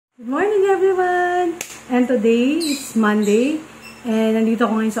Good morning everyone! And today, it's Monday. And nandito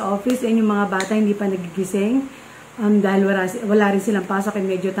ako ngayon sa office. And yung mga bata hindi pa nagigising. Dahil wala rin silang pasok. And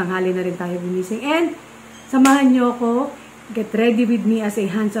medyo tanghali na rin tayo gumising. And samahan nyo ako. Get ready with me as a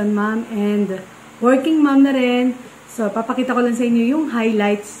hands-on mom. And working mom na rin. So papakita ko lang sa inyo yung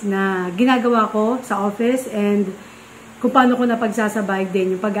highlights na ginagawa ko sa office. And kung paano ko napagsasabay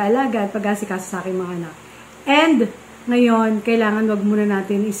din yung pag-aalaga at pag-asikaso sa aking mga anak. And ngayon, kailangan wag muna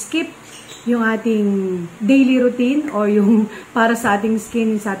natin skip yung ating daily routine or yung para sa ating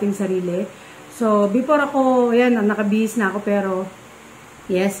skin, sa ating sarili. So, before ako, yan, nakabihis na ako pero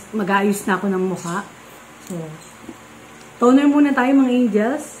yes, mag-aayos na ako ng mukha. So, toner muna tayo mga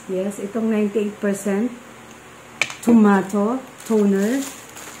angels. Yes, itong 98% tomato toner.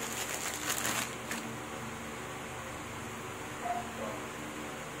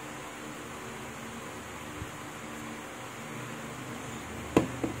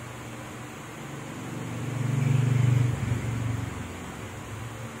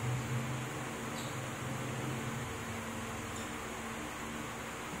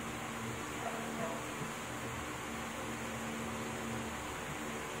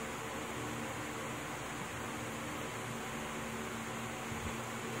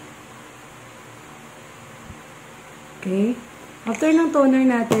 Okay. After ng toner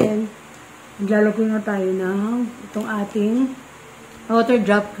natin, maglalagay na tayo ng itong ating water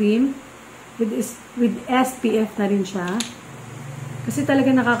drop cream with SPF na rin siya. Kasi talaga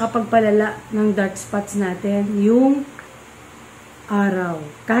nakakapagpalala ng dark spots natin yung araw.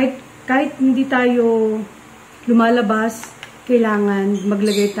 Kahit hindi tayo lumalabas, kailangan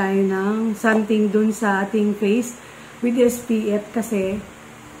maglagay tayo ng something dun sa ating face with SPF kasi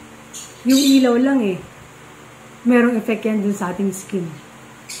yung ilaw lang merong effect yan dun sa ating skin.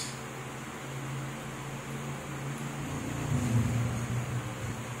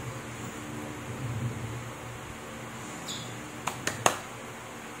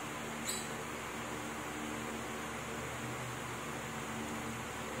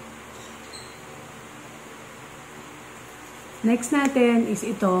 Next natin is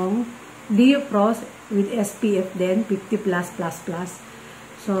itong Frost with SPF din, 50++++.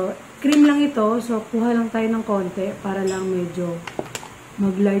 So, cream lang ito. So, kuha lang tayo ng konti para lang medyo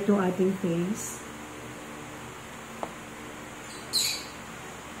mag-light yung ating face.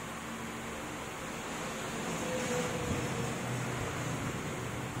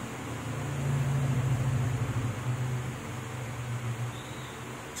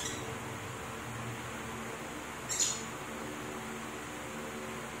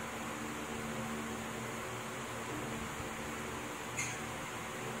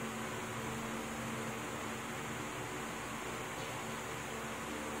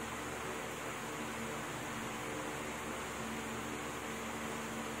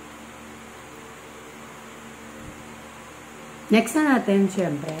 Next na natin,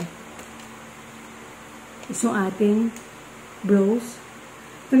 syempre, is yung ating brows.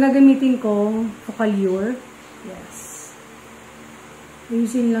 Ito gagamitin kong Focallure. Yes.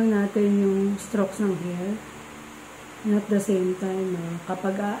 Ayusin lang natin yung strokes ng hair. And at the same time,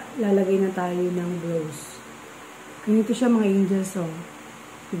 kapag lalagay na tayo ng brows. Ganito siya mga angels, oh.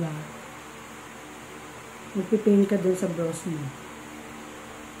 Diba? Magpipaint ka dun sa brows mo.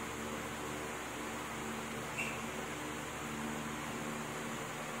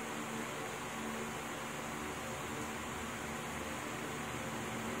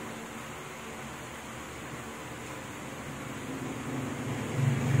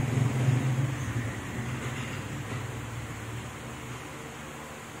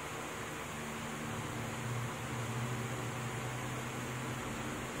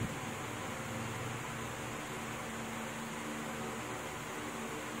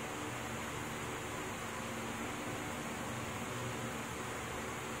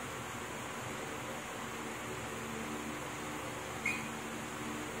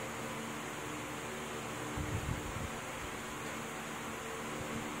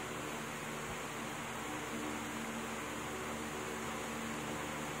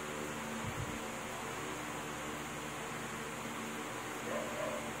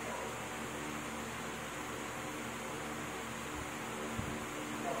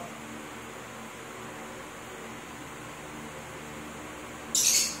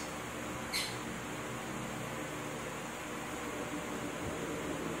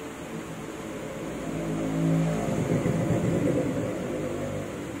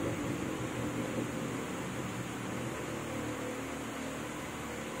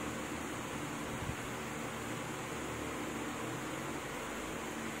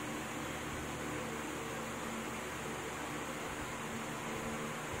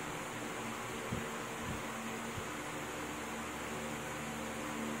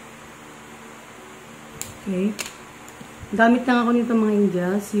 Okay. Gamit lang ako nito mga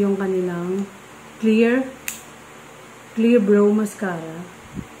angels, yung kanilang clear brow mascara.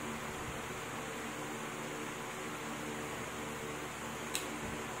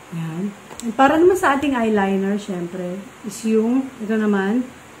 Yan. And para naman sa ating eyeliner, syempre, is yung, ito naman,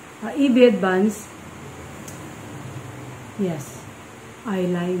 E-bead Buns. Yes.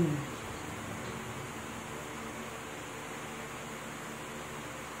 Eyeliner.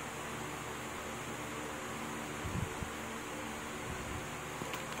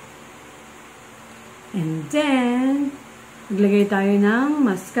 And then, maglagay tayo ng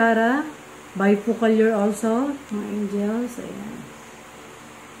mascara. Bifocal also, mga angels. Ayan.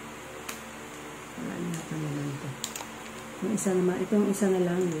 Yung isa naman, itong isa na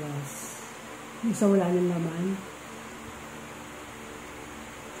lang, yes. Yung isa wala ng laman.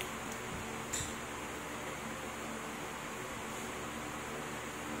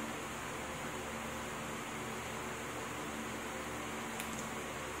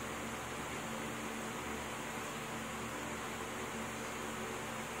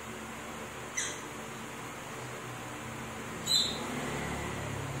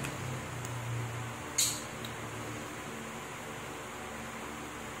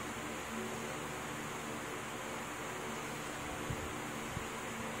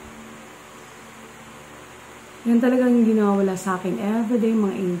 Yan talagang hindi nawawala sa akin. Everyday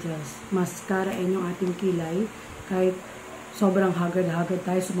mga angels. Mascara and yung ating kilay. Kahit sobrang hagad-hagad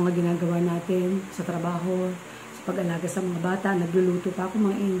tayo sa mga ginagawa natin, sa trabaho, sa pag-alaga sa mga bata. Nagluluto pa ako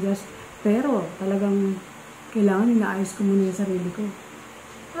mga angels. Pero talagang kailangan inaayos ko muna yung sarili ko.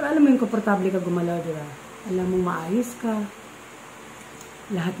 Para alam mo yung komportable ka gumalaw, diba? Alam mo maayos ka.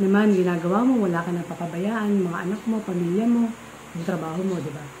 Lahat naman ginagawa mo, wala ka nang papabayaan. Mga anak mo, pamilya mo, yung trabaho mo,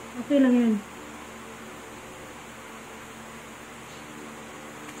 diba? Okay lang yan.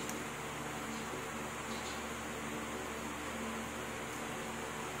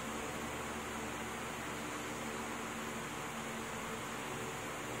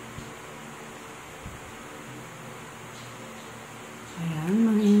 Ayan,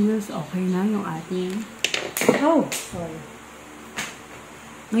 mga angels, okay na yung ating... Oh, sorry.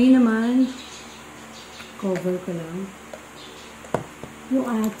 Ngayon naman, cover ko lang. Yung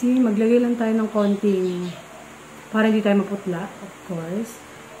ating, maglagay lang tayo ng konting, para hindi tayo maputla, of course.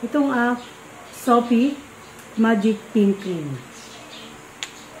 Itong Soapy Magic Pink Cream.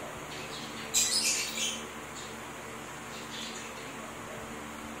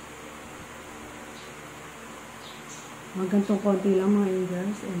 Magantong konti lang mga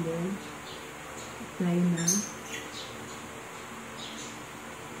angels, and then apply na.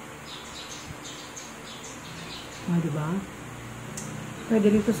 Diba? Pwede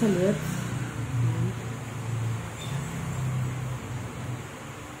rito sa lips.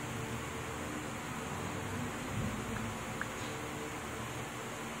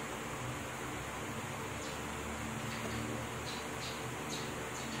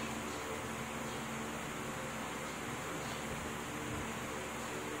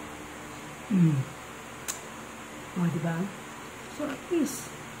 Diba? So, at least,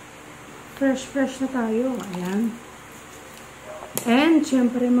 fresh na tayo. Ayan. And,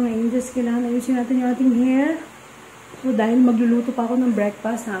 syempre, mga angels, kailangan ayusin natin yung ating hair. So, dahil magluluto pa ako ng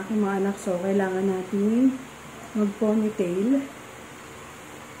breakfast sa aking mga anak, so, kailangan natin mag-ponytail.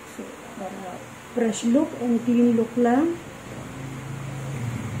 So, para fresh look and clean look lang.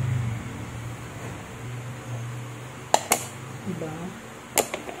 Diba?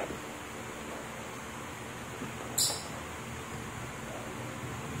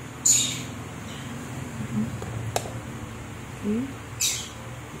 Okay.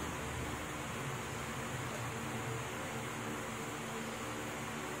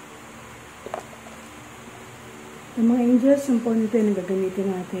 Yung mga angels, yung ponytail na gagamitin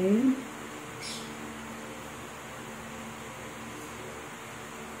natin.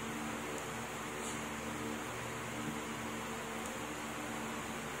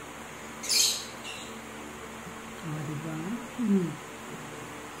 Diba?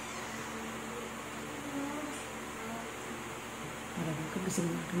 Parang kagising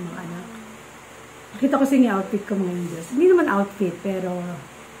natin mga anak. Nakita ko sa inyo outfit ko mga angels. Hindi naman outfit, pero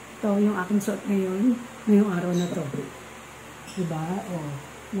ito yung aking suot ngayon, ngayong araw na to. Diba? O,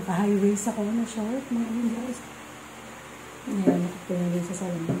 naka-high waist ako na short, mga angels. Ayan, nakapinagin sa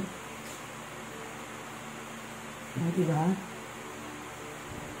salamin. Diba?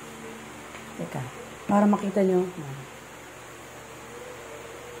 Teka, para makita nyo.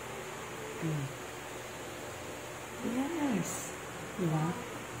 Yes. Diba?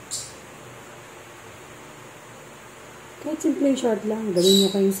 Kahit simple short lang, gawin nyo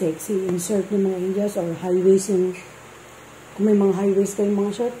kayong sexy. Insert nyo mga angels or high waist yung, kung may mga high waist kayong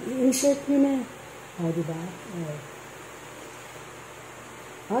mga short, insert nyo na. O, diba? O.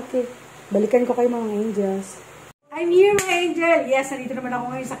 Okay. Balikan ko kayo mga angels. I'm here mga angel! Yes, nandito naman ako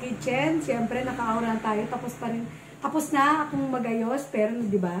ngayon sa kitchen. Siyempre, naka-aura tayo. Tapos na akong magayos. Pero,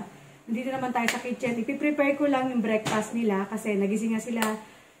 diba? Nandito naman tayo sa kitchen. Ipiprepare ko lang yung breakfast nila kasi nagising nga sila.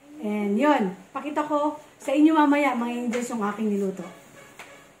 And yun, pakita ko sa inyo mamaya, mga angels, yung aking niluto.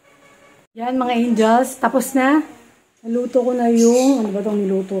 Yan, mga angels, tapos na. Naluto ko na yung, ano ba itong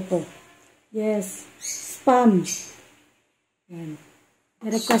niluto ko? Yes, spam. Yan.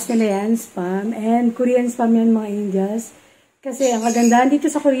 I-request nila yan, spam. And Korean spam yan, mga angels. Kasi ang kagandahan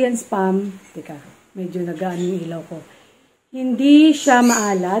dito sa Korean spam, teka, medyo nag-ano yung ilaw ko. Hindi siya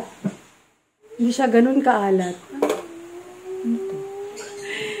maalat. Hindi siya ganun kaalat. Ano to?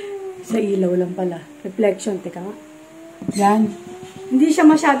 Sa ilaw lang pala. Reflection, teka nga. Yan. Hindi siya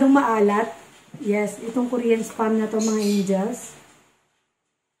masyadong maalat. Yes, itong Korean spam na to mga angels.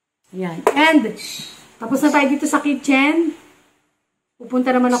 Yan. And, tapos na tayo dito sa kitchen.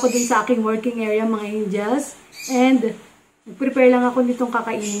 Pupunta naman ako dun sa aking working area mga angels. And, nag-prepare lang ako nitong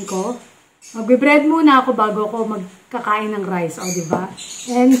kakainin ko. Magbe-bread muna ako bago ako magkakain ng rice. O, diba?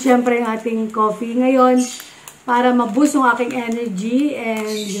 And, syempre, yung ating coffee ngayon para ma-boost yung aking energy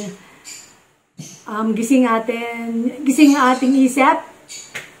and gising ating isip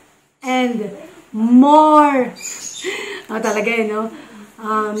and more talaga no.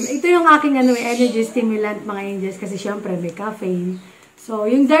 Ito yung aking energy stimulant mga angels kasi syempre may caffeine. So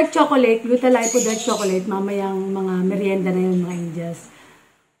yung dark chocolate, Gluta-Lipo dark chocolate, mamayang mga merienda na yun mga angels.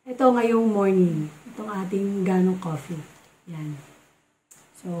 Ito ngayong morning, itong ating ganong coffee. Yan.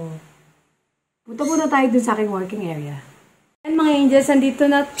 So punta muna tayo dun sa aking working area. And mga angels, nandito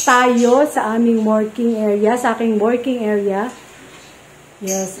na tayo sa aming working area, sa aking working area.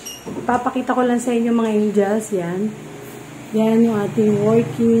 Yes, ipapakita ko lang sa inyo mga angels, yan. Yan yung ating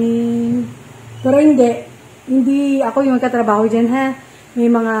working. Pero hindi ako yung magkatrabaho dyan ha. May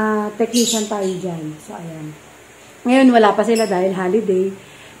mga technician tayo dyan. So ayan. Ngayon wala pa sila dahil holiday.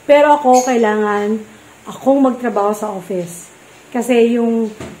 Pero ako kailangan akong magtrabaho sa office. Kasi yung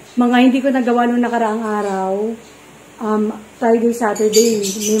mga hindi ko nagawa nung nakaraang araw, Friday, Saturday,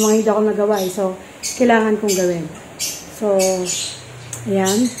 may mga hindi ako nagawa eh. So, kailangan kong gawin. So,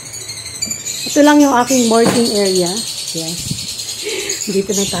 ayan. Ito lang yung aking working area. Yes. Dito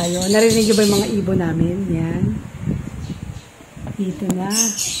na tayo. Narinig nyo ba yung mga ibon namin? Yan. Dito na.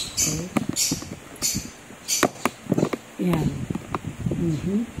 Okay. Yan.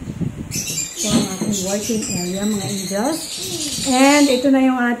 So, ang aking working area, mga angels. And, ito na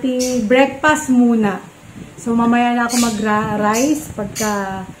yung ating breakfast muna. So, mamaya na ako mag-rice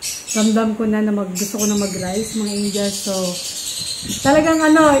pagka ramdam ko na gusto ko na mag-rice, mga angels. So, talagang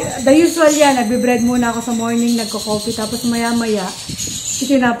the usual yan. Nagbe-bread muna ako sa morning, nagko-coffee, tapos maya-maya,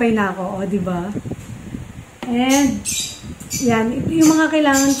 itinapay na ako. O, diba? And, yan. Ito yung mga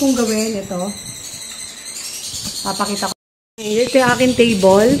kailangan kong gawin. Ito. Papakita ko. Ito yung aking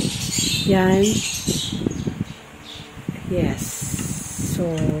table. Yan. Yes. So,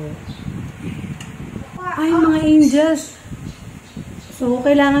 ay, mga angels. So,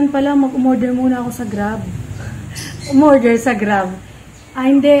 kailangan pala mag-umorder muna ako sa Grab. Umorder sa Grab.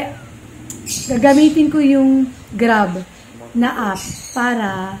 Hindi. Gagamitin ko yung Grab na app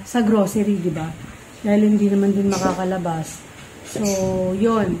para sa grocery, di ba? Dahil hindi naman din makakalabas. So,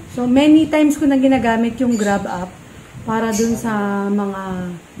 yun. So, many times ko na ginagamit yung Grab app para dun sa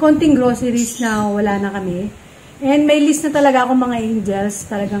mga konting groceries na wala na kami. And may list na talaga ako mga angels.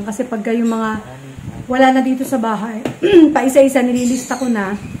 Talagang kasi pagka yung mga wala na dito sa bahay, pa isa-isa nililista ko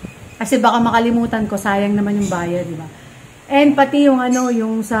na kasi baka makalimutan ko, sayang naman yung bayad, di ba? And pati yung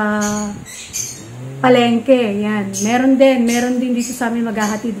yung sa palengke, yan. Meron din dito sa amin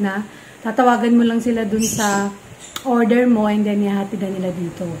maghahatid na. Tatawagan mo lang sila dun sa order mo and then ihahatid na nila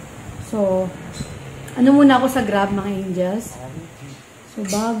dito. So, muna ako sa Grab mga angels. So,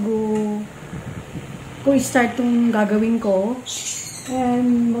 bago ko i-start tong gagawin ko,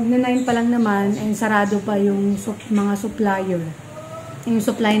 and magna-9 pa lang naman, and sarado pa yung mga supplier. Yung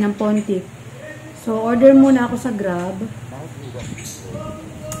supply ng Pontic. So, order muna ako sa Grab.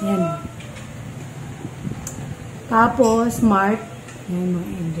 Yan. Tapos, Smart. Yan, mga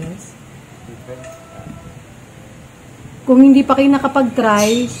angels. Kung hindi pa kayo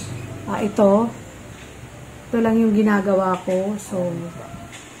nakapag-try, ito lang yung ginagawa ko. So,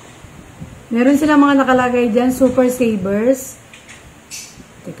 meron silang mga nakalagay dyan, Super Savers.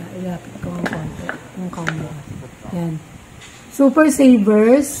 Teka, ilapit ko ang konti. Yung camera. Yan. Super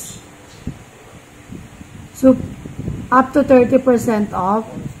Savers. Up to 30% off.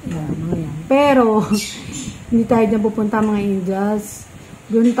 Yan, mga yan. Pero, hindi tayo dyan pupunta mga angels.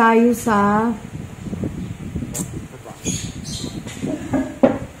 Doon tayo sa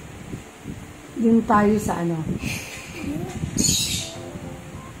ano.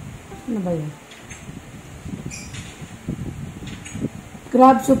 Ano ba yun?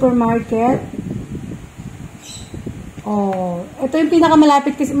 Grab Supermarket. Oh, ito yung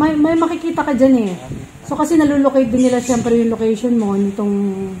pinakamalapit kasi may makikita ka dyan eh. So kasi nalulocate din nila siyempre yung location mo nitong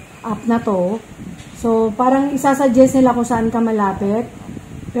app na to. So parang isasuggest nila kung saan ka malapit.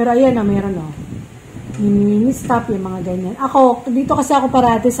 Pero ayan na, meron oh. Mini-stop yung mga ganyan. Ako, dito kasi ako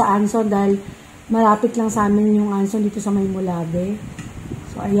parati sa Anson dahil malapit lang sa amin yung Anson dito sa May Mulabe.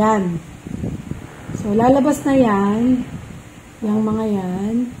 So ayan. So lalabas na yan. Yung mga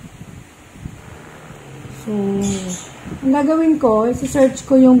yan. So ang gagawin ko, isi-search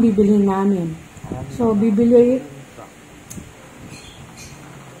ko yung bibilhin namin. So, bibili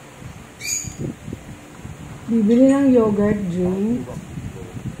ng yogurt drink.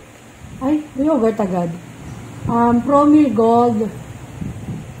 Ay, yogurt agad. Promil Gold.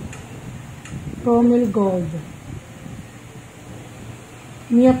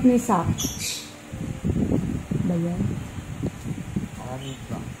 Milk ni Sak. Ba yan?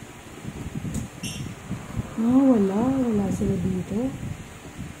 Wala sila dito.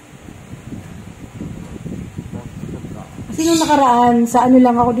 Kasi nung nakaraan, sa ano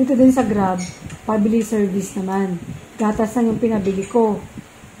lang ako dito din sa Grab, pabili service naman. Gatas lang yung pinabili ko.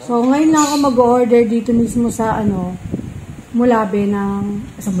 So, ngayon lang ako mag-order dito mismo sa Mulabe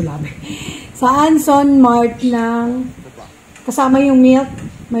sa Anson Mart ng kasama yung milk.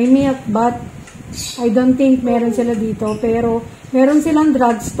 May milk, but I don't think meron sila dito. Pero, meron silang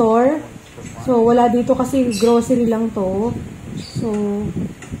drugstore. So, wala dito kasi grocery lang to. So,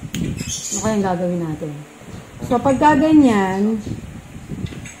 ano kayang gagawin natin? So, pagka ganyan,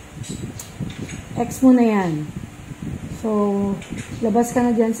 X mo na yan. So, labas ka na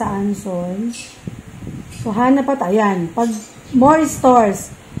dyan sa Anson. So, hanap pa tayo. Ayan. Pag more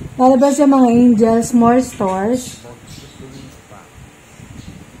stores, lalabas yung mga angels, more stores.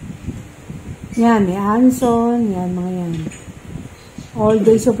 Yan, may Anson. Yan, mga yan. All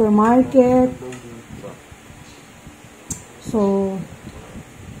day supermarket. So,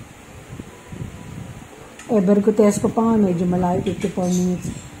 Evergotesco pa nga, medyo malayo, 54 minutes.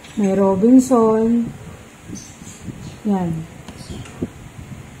 May Robinson. Yan.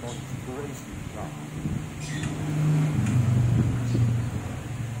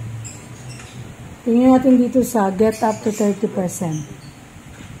 Tingnan natin dito sa get up to 30%.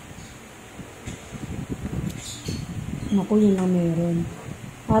 Naku, yun lang meron.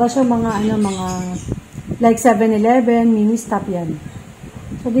 Para siya mga like 7-Eleven, mini stop yan.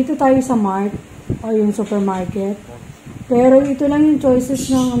 So, dito tayo sa Mart o yung supermarket. Pero ito lang yung choices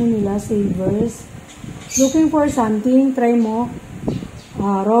ng nila, savers. Looking for something, try mo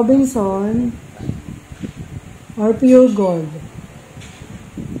Robinson or Pure Gold.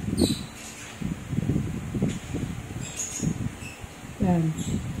 Yan.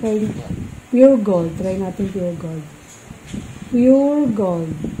 Try Pure Gold. Try natin Pure Gold. Pure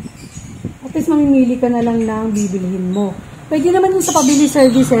Gold. At least mamimili ka na lang ng bibilihin mo. Pwede naman yung sa pabili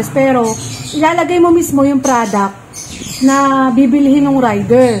services, pero ilalagay mo mismo yung product na bibilihin ng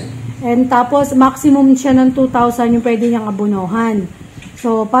rider. And tapos, maximum siya ng 2,000 yung pwede niyang abunuhan.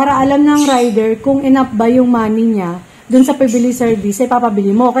 So, para alam ng rider kung enough ba yung money niya dun sa pabili service, ay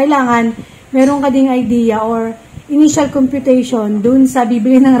papabili mo. Kailangan, meron ka ding idea or initial computation dun sa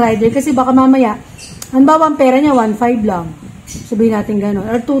bibili ng rider. Kasi baka mamaya, ang bawang pera niya, 1,500 lang. Sabihin natin gano'n.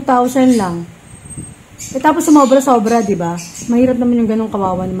 Or 2,000 lang. Tapos sumobra-sobra, di ba? Mahirap naman yung ganong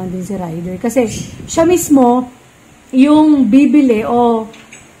kawawa naman din si rider. Kasi siya mismo yung bibili o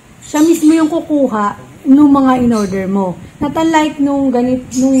siya mismo yung kukuha nung mga in-order mo. Not unlike nung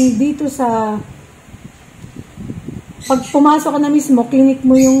dito sa pag pumasok ka na mismo, clinic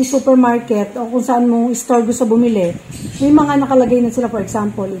mo yung supermarket o kung saan mong store gusto bumili, may mga nakalagay na sila. For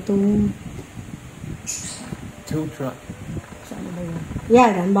example, itong tow truck. Saan ba yun?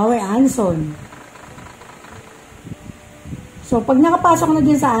 Yan, ang bawa Anson. So, pag nakapasok na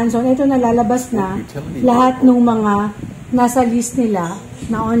din sa Anson, ito nalalabas na lahat ng mga nasa list nila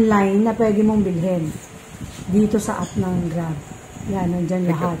na online na pwede mong bilhin dito sa app ng Grab. Yan,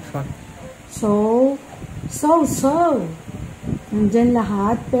 nandyan lahat. So, nandyan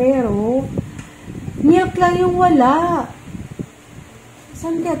lahat, pero milk lang yung wala.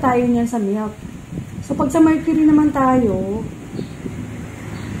 Saan kaya tayo niyan sa milk? So, pag sa Mercury naman tayo,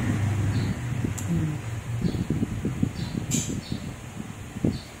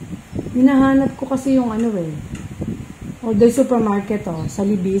 hinahanap ko kasi yung All day supermarket, sa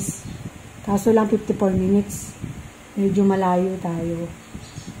Libis. Kaso lang 54 minutes. Medyo malayo tayo.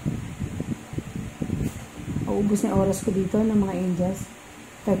 Ubus na oras ko dito ng mga angels.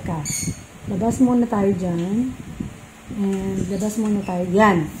 Teka. Labas muna tayo dyan. And labas muna tayo.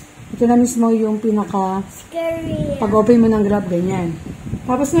 Yan. Ito na mismo yung pinaka Scary. pag-open mo ng Grab, ganyan.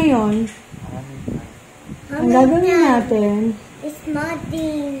 Tapos ngayon, ang gagawin natin, It's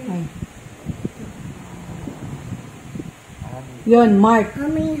nothing. ay, yun, Mark.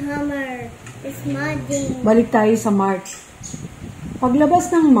 Hammer. It's nothing. Balik tayo sa Mark. Paglabas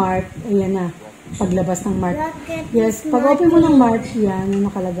ng Mark, ayan na. Paglabas ng Mark. Rocket Yes, is pag-open mo ng nothing. Mark, yan,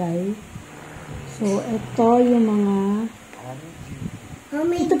 yung nakalagay. So, ito yung mga,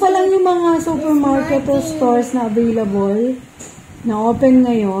 ito pa lang yung mga supermarket o stores na available, na open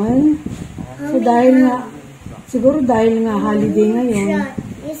ngayon. So, dahil nga, siguro dahil nga holiday ngayon,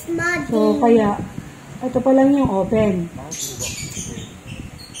 It's nothing. so, kaya, ito pa lang yung open.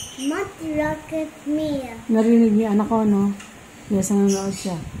 Not rocket me. Narinig niya anak ko, no? Yes, nanonood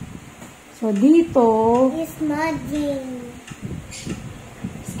siya. So, dito, It's nothing.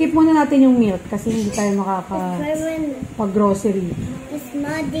 skip muna natin yung milk kasi hindi tayo It's makaka-pag-grocery. It's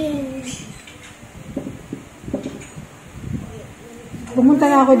nothing. Pumunta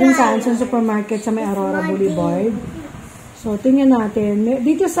na ako dun sa Anson Supermarket sa may Aurora Boulevard. So, tingnan natin.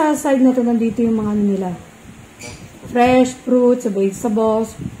 Dito sa side na to, nandito yung mga ano nila. Fresh fruits,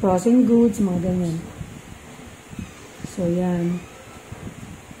 vegetables, frozen goods, mga ganyan. So, yan.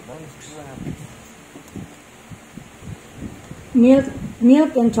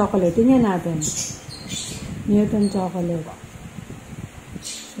 Milk and chocolate. Tingnan natin. Milk and chocolate.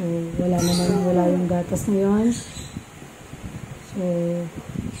 So, wala yung gatas ngayon. So,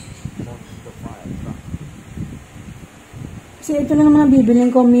 kasi ito lang naman ang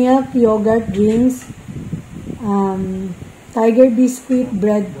bibilin ko. Milk, yogurt, drinks, tiger biscuit,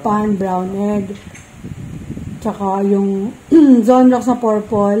 bread pan, brown egg, tsaka yung Zonrox na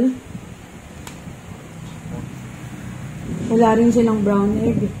purple. Wala rin silang brown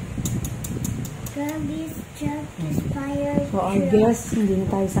egg. Grabby's truck is fire. So, I guess, hindi na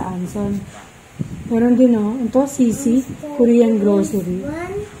tayo sa Anson. Meron din, ito, CC, Korean Grocery.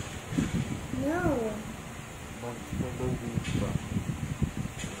 One? No.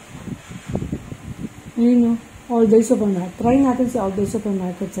 Ayun, All Day Supermarket. Try natin si All Day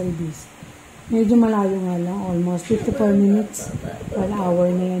Supermarket sa Ibis. Medyo malayo nga lang. Almost 54 minutes. 1 hour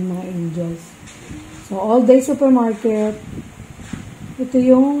na yan, mga angels. So, All Day Supermarket. Ito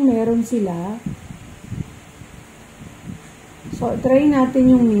yung meron sila. So, try natin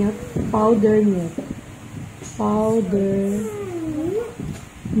yung milk. Powder milk. Powder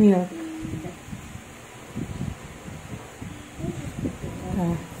milk.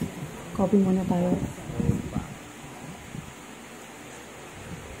 Copy muna tayo.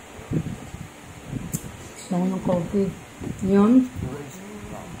 Bango ng coffee. Yun.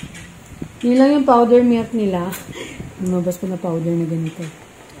 Yun lang yung powder milk nila. Lumabas pa na powder na ganito.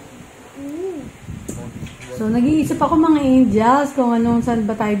 So, nag-iisip ako mga angels kung anong saan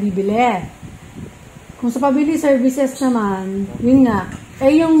ba tayo bibili. Kung sa pabili services naman, yun nga.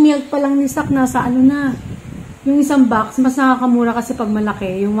 Yung milk pa lang ni stock nasa ano na. Yung isang box, mas nakakamura kasi pag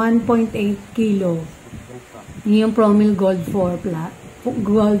malaki. Yung 1.8 kilo. Yung Promil Gold 4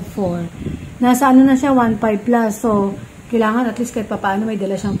 Gold 4. Nasa ano na siya, 1.5 plus. So, kailangan at least kahit paano may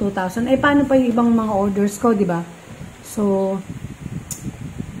dala siyang 2,000. Paano pa yung ibang mga orders ko, di ba? So,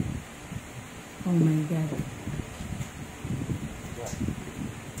 oh my God.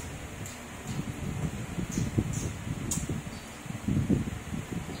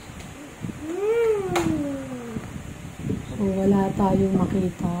 So, wala tayong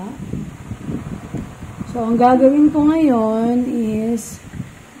makita. So, ang gagawin ko ngayon is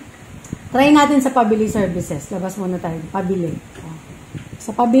try natin sa pabili services. Labas muna tayo. Pabili.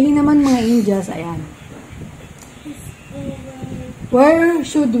 Sa pabili naman mga angels, ayan. Where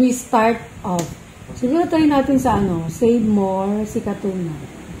should we start off? Siguro try natin sa Save More, Sikatuna.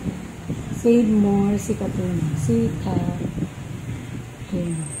 Save More, Sikatuna.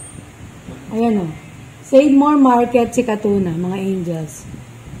 Sikatuna. Ayan Save More Market, Sikatuna, mga angels.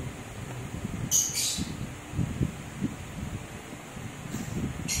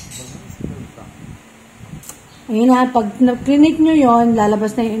 Ayun pag clinic nyo yon,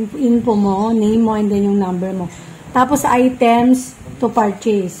 lalabas na yung info mo, name mo, and then yung number mo. Tapos items to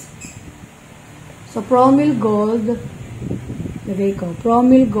purchase. So, Promil Gold, lagay ko,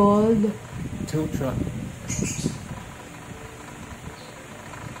 Promil Gold, Tiltra.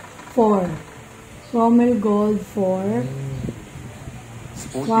 4. Promil Gold 4,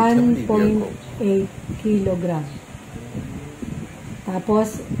 1.8 kilogram.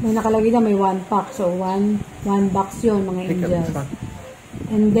 Tapos, may nakalagay na may 1 pack. So, 1 box yun, mga angels.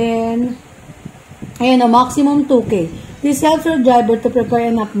 And then, ayan o, maximum 2K. This helps your driver to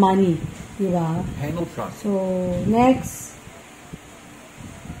prepare enough money. Diba? So, next.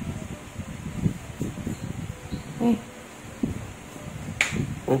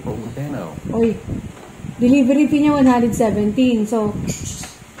 Oy. Delivery fee niya 117. So,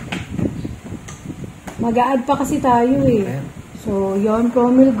 mag-a-add pa kasi tayo eh. So, yon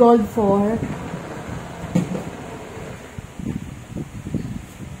Promil Gold 4.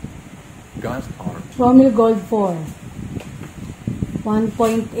 Promil Gold 4.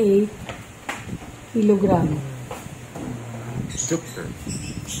 1.8 kilogram.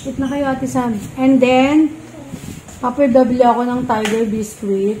 Sit na kayo, Ate Sam. And then, papadabli ako ng Tiger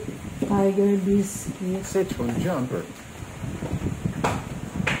Biscuit. Tiger Biscuit. Jumper.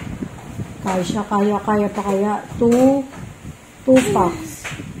 Kaya pa kaya. 2 packs.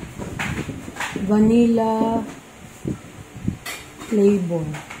 Vanilla flavor.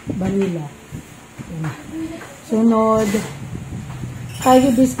 Vanilla. Sunod.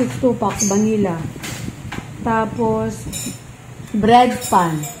 Tiger Biscuits 2 packs. Vanilla. Tapos, bread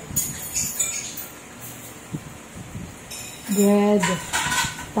pan. Bread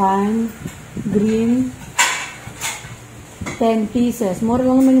pan. Green. 10 pieces. Mura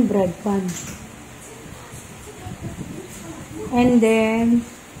lang naman yung bread pan. And then,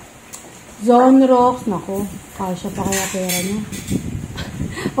 Zone Rocks. Nako, kasya pa kaya pera niya.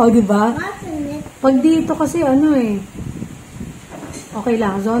 O, diba? Pag dito kasi ano eh. Okay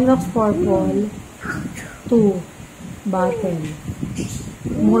lang. Zone Rocks Purple. 2 bottle.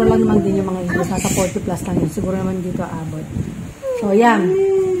 Mura lang naman din yung mga English. Nasa 40 plus lang yun. Siguro naman dito abot. So, yan.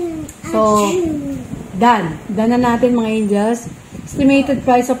 So, done. Done na natin mga angels. Estimated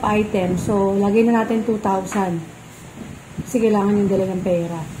price of item. So, lagay na natin 2,000. Kasi kailangan yung dala ng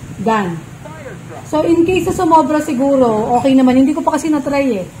pera. Done. So, in case na sumobra siguro, okay naman. Hindi ko pa kasi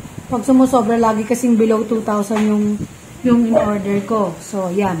na-try eh. Pag sumusobra, lagi kasing below 2,000 yung in order ko.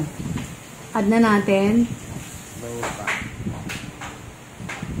 So, yan. Add na natin.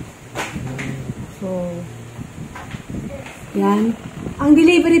 So, yan. Ang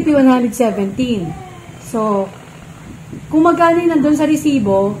delivery fee, 117. So, kung magkano yun nandun sa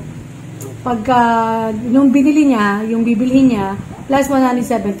resibo, pagka yung binili niya, yung bibilhin niya, plus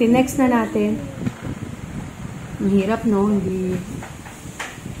 117. Next na natin. Ang hirap, no? Hindi.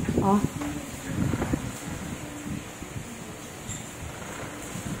 Oh.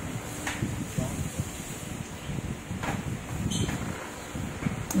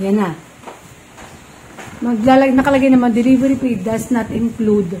 Yan na. Nakalagay naman, delivery fee does not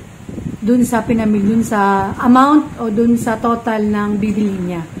include dun sa pinamili, dun sa amount o dun sa total ng bibili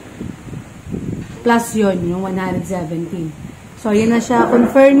niya. Plus yon yung 117. So, yan na siya.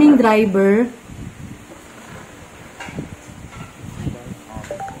 Confirming driver.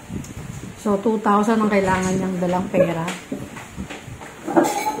 So, 2,000 ang kailangan niyang dalang pera.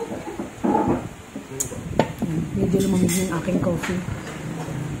 Medyo lumamig yung aking coffee.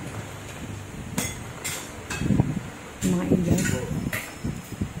 Mga Indian.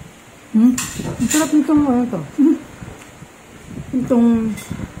 Ang sarap nitong ano to. Itong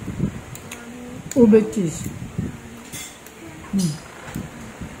ube cheese.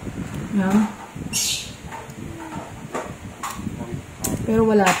 Yan. Pero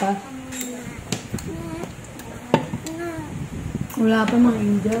wala pa. Wala pa mga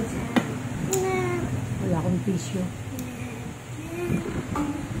Indians. Wala akong tissue.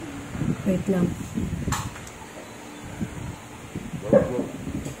 Wait lang.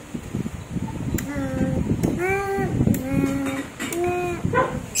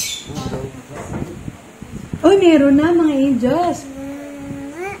 Oh, meron na mga angels.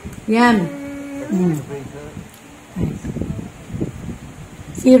 Yan.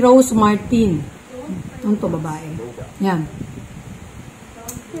 Si Rose Martin. Ano to, babae? Yan.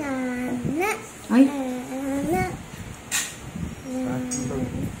 Ay.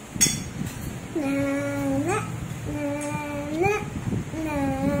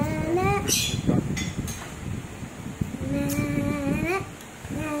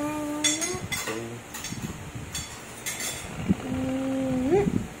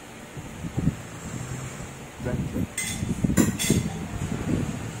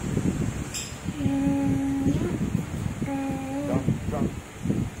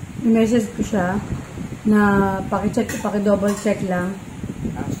 Message ko siya na paki-double check lang.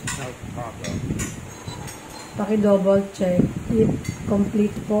 Paki-double check if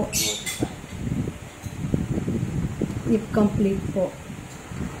complete po. If complete po.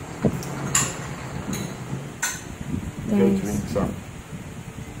 Thanks.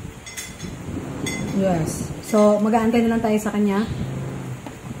 Yes. So, mag-aantay na lang tayo sa kanya.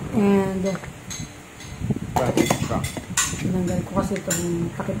 And, tinanggal ko kasi itong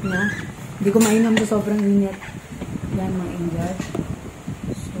takip niya. Hindi ko mainam sa sobrang init. Yan, mga angel.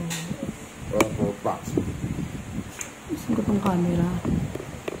 So, saan ko itong camera?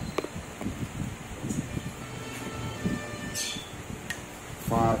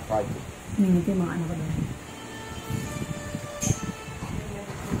 Minute yung mga ano ko doon.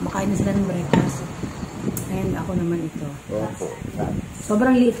 Makain na sila ng breakfast. And ako naman ito.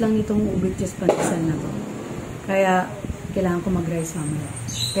 Sobrang liit lang nitong ubit just pandesal na to. Kaya, kailangan ko mag-rice mamaya.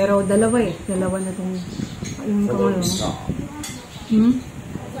 Pero dalawa eh. Dalawa na itong yung pangalo.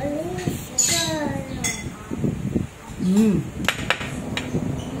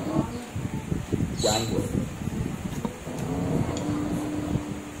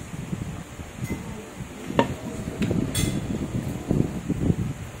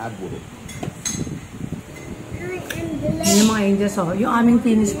 Yan yung mga angels, oh. Yung aming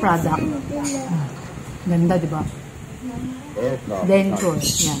finished product. Ganda, di ba? Denture.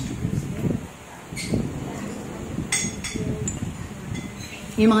 Yan.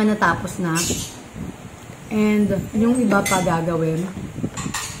 Yung mga natapos na. And yung iba pa gagawin.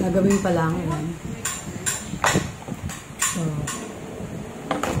 Gagawin pa lang. Yan. So,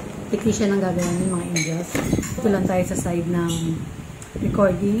 technician ang gagawin yung mga angels. Ito lang tayo sa side ng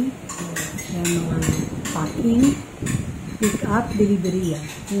recording. Yan, mga packing, pick up, delivery. Yan.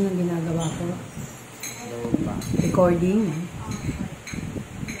 Yun ang ginagawa ko. Recording.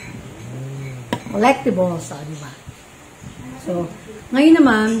 Collectibles, di ba? So, ngayon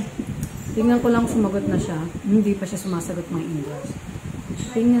naman, tingnan ko lang sumagot na siya. Hindi pa siya sumasagot mga angels.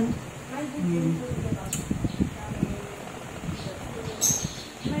 Tingnan.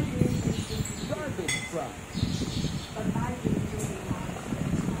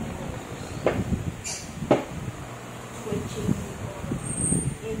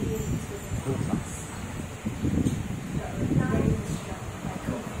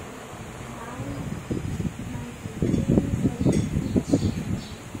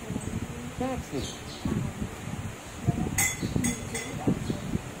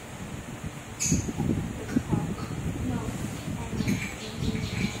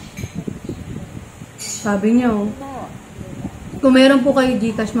 Sabi niyo, kung meron po kayo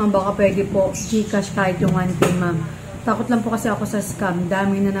Gcash, ma'am, baka pwede po Gcash kahit yung 1K, ma'am. Takot lang po kasi ako sa scam.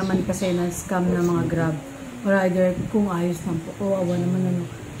 Dami na naman kasi na scam na mga Grab. Or either kung ayos lang po. Kawawa naman ano.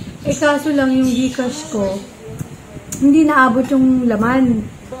 Eh kaso lang yung Gcash ko, hindi naabot yung laman.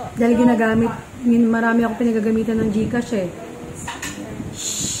 Dahil ginagamit, marami ako pinagagamitan ng Gcash eh.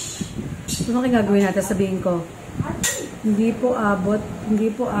 Shhh. Ano kaya gagawin natin? Sabihin ko, hindi po abot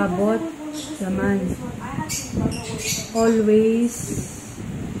laman.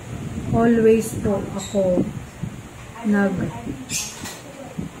 Always po ako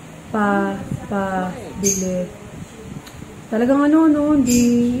pabili. Talagang ano,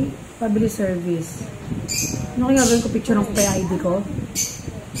 hindi pabili service. Ano kaya gawin ko? Picture ko kaya ID ko?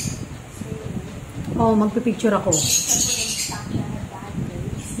 Oo, magpipicture ako.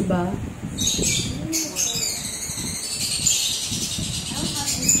 Diba?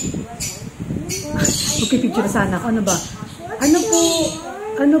 Magpipicture sana ako. Ano ba?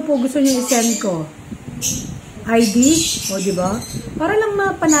 Ano po gusto niyo i-send ko? ID? O, diba? Para lang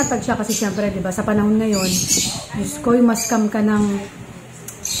mapanatag siya kasi syempre, diba, sa panahon ngayon, Diyos ko, mas-scam ka ng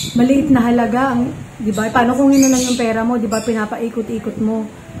maliit na halaga. Diba? Paano kung yun na lang yung pera mo? Diba? Pinapaikot-ikot mo.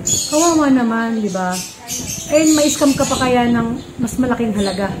 Kawawa naman, diba? And may scam ka pa kaya ng mas malaking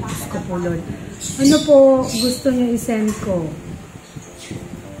halaga. Diyos ko po, Lord. Ano po gusto niyo i-send ko?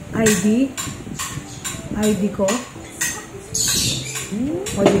 ID ko?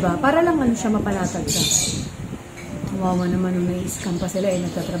 O, diba? Para lang ano siya, mapanatag siya. Kawawa naman nung may scam pa sila,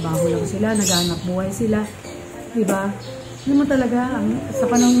 nagtatrabaho lang sila, naghanap buhay sila. Diba? Naman talaga, sa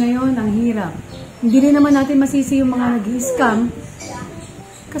panahon ngayon, ang hirap. Hindi rin naman natin masisi yung mga nag-i-scam.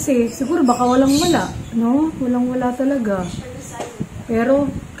 Kasi, siguro baka walang-wala. No? Walang-wala talaga. Pero,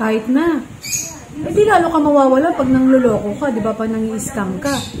 kahit na. Eh, di lalo ka mawawala pag nangluloko ka, di ba? Pag nang-i-scam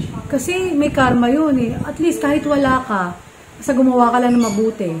ka. Kasi, may karma yun eh. At least, kahit wala ka, sa gumawa ka lang na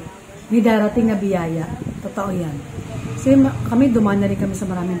mabuti, may darating na biyaya. Totoo yan. Kasi kami, dumaan na rin kami sa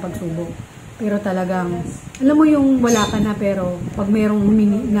maraming pagsubok. Pero talagang, alam mo yung wala ka na, pero pag mayroong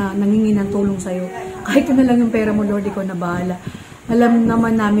nangingi ng tulong sa'yo, kahit na lang yung pera mo, Lord, ikaw na bahala. Alam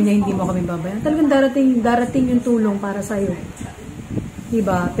naman namin na hindi mo kami babayan. Talagang darating yung tulong para sa'yo.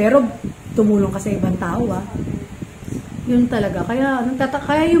 Diba? Pero tumulong ka sa ibang tao, Yun talaga. Kaya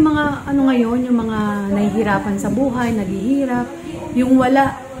yung mga ano ngayon, yung mga nahihirapan sa buhay, naghihirap, yung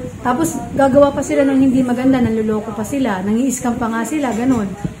wala. Tapos gagawa pa sila ng hindi maganda, nanluloko pa sila, nangi-scam pa nga sila, ganun.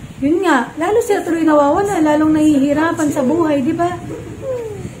 Yun nga, lalo sila tuloy nawawala, lalong nahihirapan sa buhay, di ba?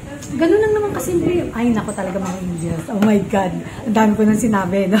 Ganun lang naman kasimple. Ay, nako talaga mga angels. Oh my God. Ang dami ko nang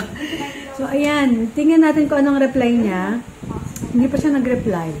sinabi, no? So, ayan. Tingnan natin kung anong reply niya. Hindi pa siya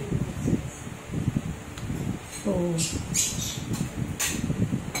nag-reply. So,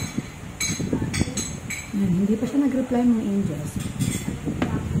 ayan, hindi pa siya nag-reply mga angels.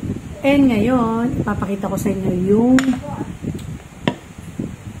 And ngayon, ipapakita ko sa inyo yung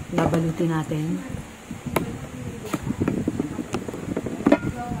babalutin natin.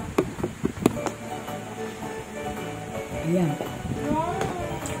 Ayan.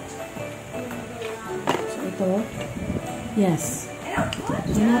 So, ito. Yes.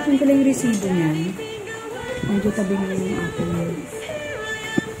 Hanapin ko lang yung resibo niyan. Medyo tabi nga yung aking.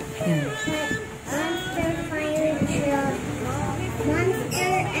 Ayan. Monster fire truck.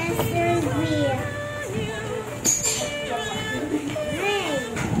 Monster SUV. Hey.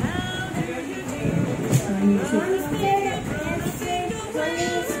 Monster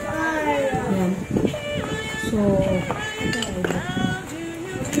police car. Ayan. So,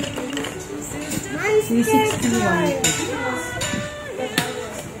 Monster car.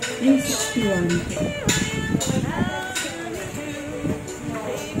 361.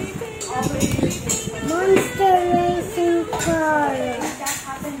 Monster racing car.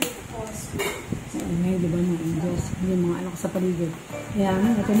 May diba mga angels? Yung mga anak sa paligid.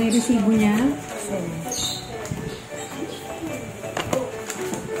 Ayan, ito na yung resibo niya. So,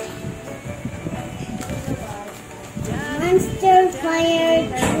 Monster fire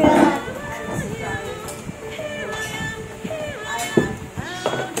truck.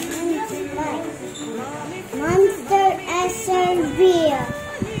 Monster SUV.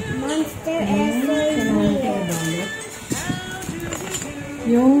 Monster SUV.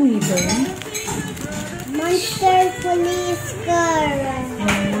 yung meter. Monster police car.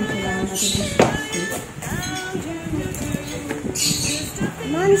 Ayan, kailangan natin yung plastic.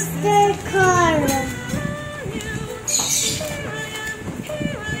 Monster car.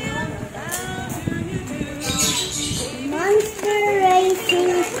 Monster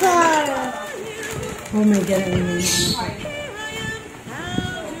racing car. Oh my God, ano yun?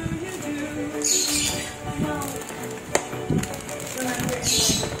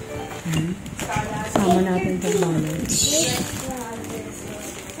 Sama natin itong balot.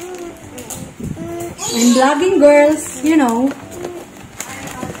 I'm vlogging, girls, you know.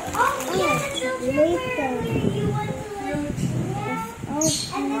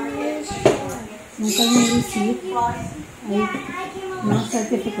 Yung kanyang receipt ay yung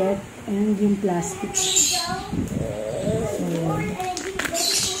certificate and yung plastic. So,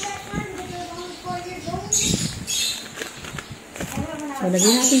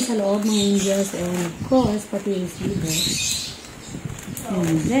 lagyan natin sa loob mga angels and of course, pati yung resibo.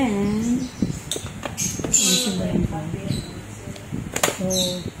 And then, so,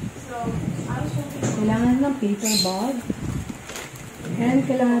 kailangan ng paper bag. And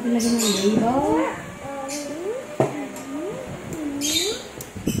kailangan natin lagyan ng label.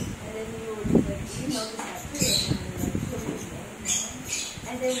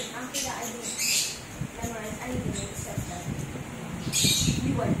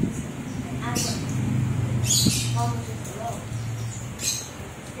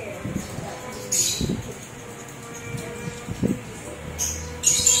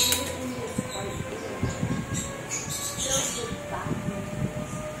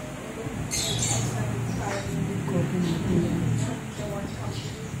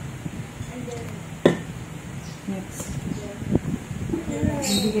 Next.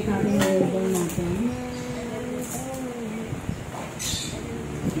 Ibigit natin yung label natin.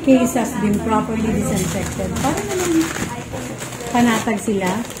 Case has been properly disinfected. Para naman panatag sila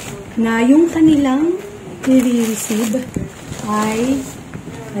na yung kanilang i-receive ay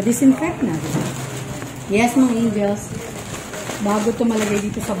na-disinfect na. Yes, mga angels. Bago ito malagay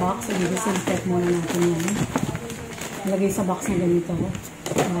dito sa box, i-disinfect muna natin yan. Malagay sa box na ganito.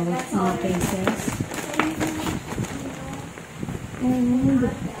 Mga cases. And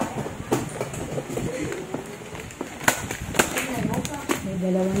may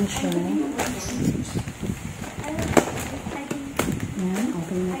dalawa na siya. Yan,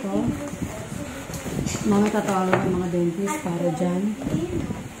 okay na to. Mga tatawagan ng mga dentist para dyan.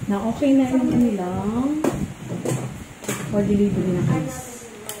 Na okay na yung kanilang for delivery na case.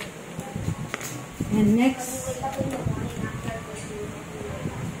 And next,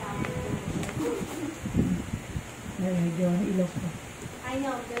 medyo ilaw ko. I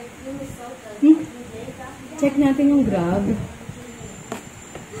know, the room is so good. Check natin yung Grab.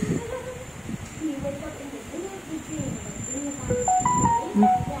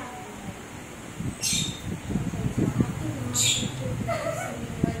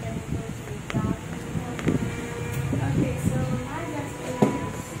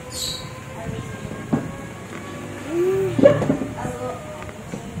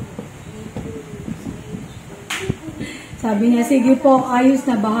 Sabi niya, sige po, ayos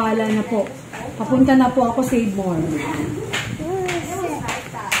na, bahala na po. Papunta na po ako, save more.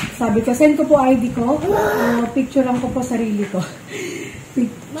 Sabi ko, send ko po ID ko. Picture lang ko po sarili ko.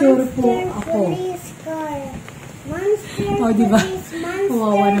 Picture po ako. O, diba?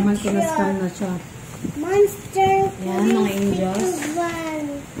 Kawawa naman, kinascan na siya. Yan, mga angels.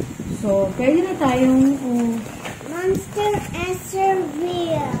 So, pwede na tayong... Monster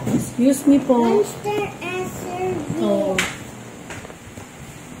Esservia. Excuse me po. Monster Esservia. So,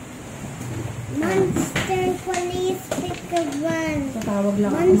 Monster Police Pick-a-Van. tatawag lang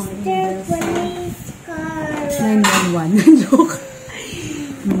ako mga Monster angels. Police Car. 911. Joke.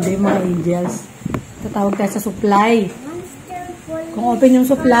 Hindi, mga angels. Tatawag tayo sa supply. Monster Police Kung open yung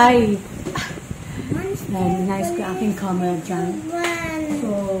supply. Monster Yan, nice ko aking camera dyan. Van.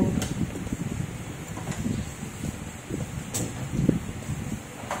 So,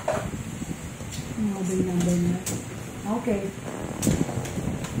 mobile number na. Okay.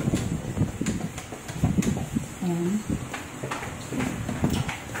 Ayan.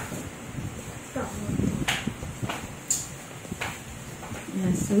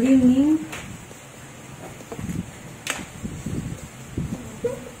 Yes, swimming.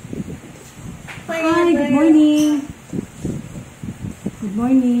 Hi, good morning. Good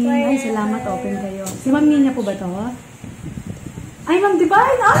morning. Ay, salamat. Open kayo. Si Ma'am Nina po ba to? Ay, Ma'am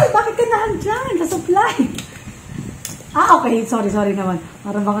Divine! Ay, bakit ka naandyan? Sa supply. Okay. Sorry naman.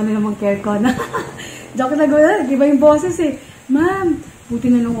 Parang baka na namang care ko na. Joke na gano'n. Iba yung boses eh. Ma'am, buti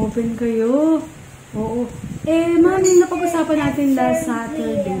na nung open kayo. Oo. Ma'am, yung napag-usapan natin last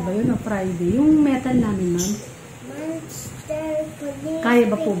Saturday ba yun o Friday? Yung metal namin, ma'am. Monster Police Kaya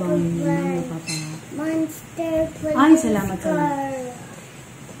ba po ba ngayon, Pick-a-Van. ma'am? Napapa... Monster Police Ay, salamat, Car.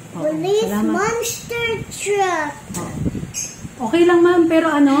 Oo, Police salamat. Monster Truck. Oo. Okay lang, ma'am. Pero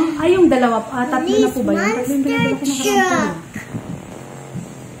ano? Ay, yung dalawa. Tatlo na po ba yun? Tatlo yung Monster pinagawa ko nakaraan Truck.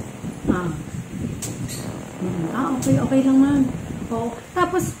 Okay lang, ma'am. Oo.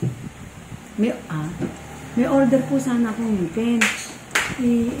 Tapos, may order po sana akong weekend.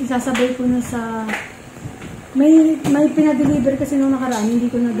 Isasabay ko na sa... May pinadeliver kasi nung nakaraan, hindi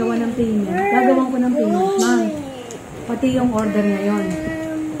ko nagawa ng payment. Gagawan ko ng payment, ma'am. Pati yung order ngayon.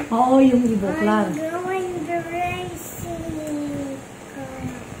 Oo, yung ibuklar. Going the racing car.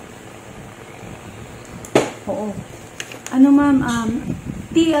 Oo. Ano, ma'am?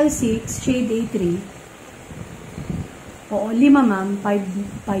 TL6, shade A3. Oo, 5, ma'am.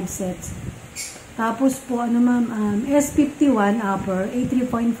 5 sets. Tapos po, ano, ma'am? S51 upper,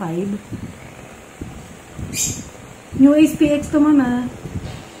 A3.5. New SPX to, ma'am,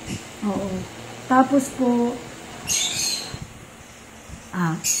 Oo. Tapos po,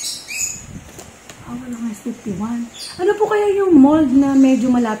 walang S51. Ano po kaya yung mold na medyo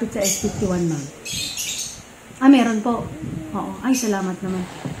malapit sa S51, ma'am? Meron po. Oo. Ay, salamat naman.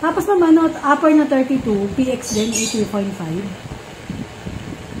 Tapos, ma'am, upper na 32, PX din, A3.5.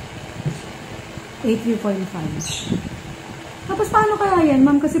 A3.5. Tapos, paano kaya yan,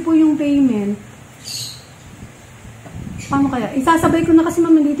 ma'am? Kasi po yung payment, paano kaya? Isasabay ko na kasi,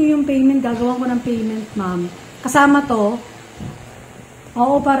 ma'am, nandito yung payment. Gagawan ko ng payment, ma'am. Kasama to.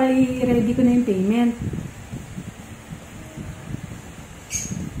 Oo, para i-ready ko na yung payment.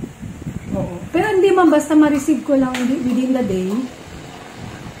 Oo. Pero hindi, ma'am, basta ma-receive ko lang within the day.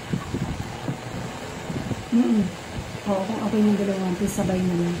 Oo, kung okay yung dalawang piece, sabay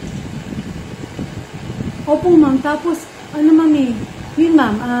na lang. Opo, ma'am. Tapos, ano, ma'am, yun,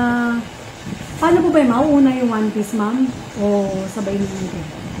 ma'am, paano po ba yung mauuna yung one piece, ma'am? O sabay na nito?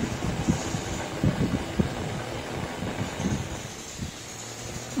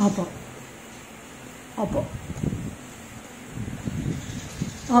 Opo. Opo.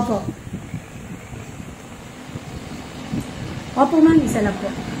 Opo. Opo, ma'am. Isa lang po.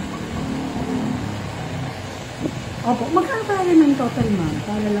 Opo. Magkano kaya ng total, ma'am?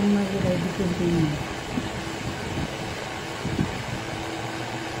 Para lang mag-ready ko yung payment.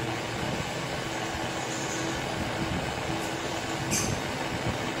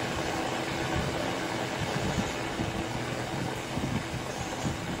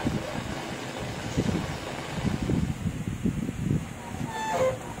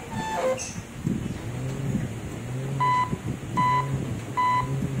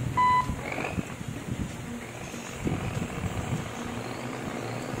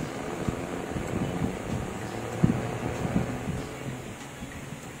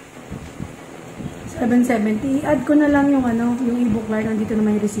 770. I-add ko na lang yung ano, yung e-book card. Nandito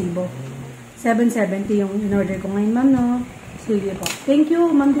naman yung resibo. 770 yung in-order ko ngayon, ma'am, no? Sige po. Thank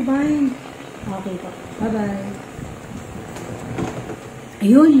you, Ma'am Divine. Okay po. Bye-bye.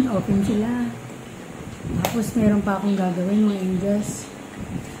 Ayun, open sila. Tapos meron pa akong gagawin, mga angels.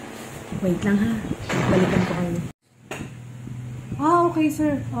 Wait lang ha. Balikan ko kayo. Ah, okay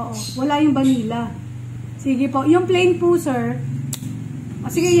sir. Oo. Wala yung vanilla. Sige po. Yung plain po, sir.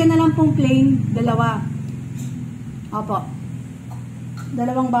 Sige, yan na lang pong plain. Dalawa. Opo.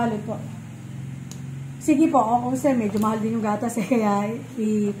 Dalawang balot po. Sige po. Oo, sir. Medyo mahal din yung gatas eh. Kaya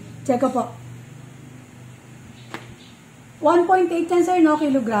i-check ko po. 1.8 yan, sir, no?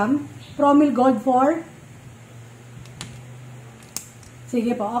 Kilogram. Promil Gold 4.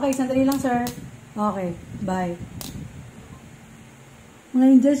 Sige po. Okay, sandali lang, sir. Okay. Bye. Mga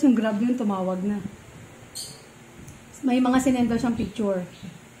angels, yung grab yun, tumawag na. May mga sinendo siyang picture.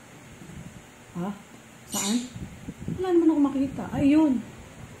 Ha? Saan? Wala naman ako makita. Ayun.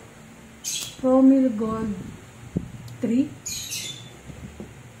 Promil Gold 3.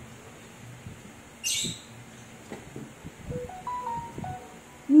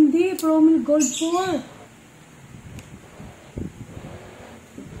 Hindi, Promil Gold 4.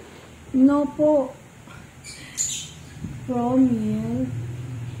 No po. Promil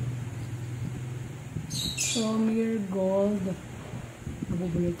Gold.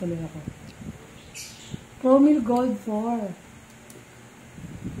 Nabubulol tuloy ako. Promil Gold 4.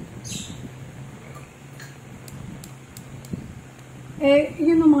 Eh,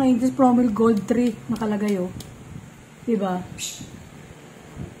 yun ang mga English. Promil Gold 3. Nakalagay, oh. Diba?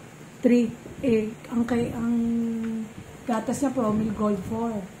 3. Eh, ang gatas niya Promil Gold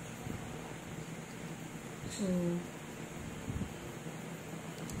 4. So,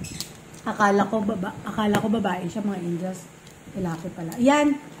 akala ko babae siya, mga angels. Lalaki pala.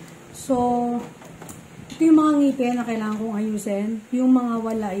 Yan. So, ito yung mga ngipin na kailangan kong ayusin. Yung mga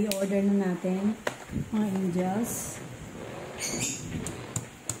wala, i-order na natin. Mga angels.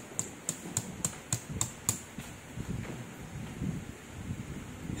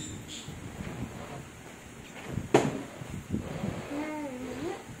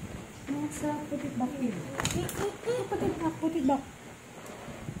 Put it back in. Put it back.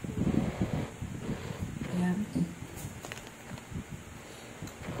 Ayan.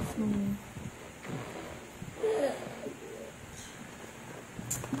 So,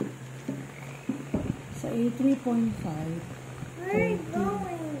 sa A3.5. We're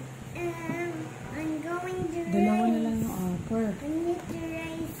going. I'm going to Dalawa na race. lang yung upper. I need the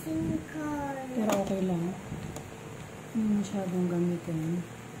racing car. Pero okay lang. Hindi masyadong gamitin.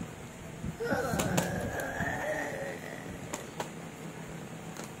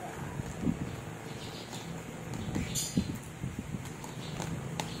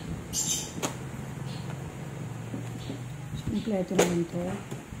 Kompleto naman ito.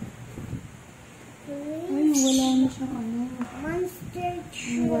 Ay, wala na siyang ano. Monster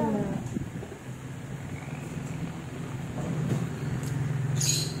truck. Wala.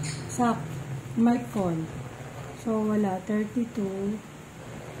 Sak. Micron. So, wala. 32.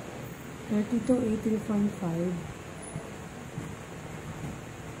 32, A3.5.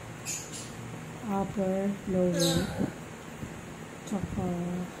 Upper, lower. Tsaka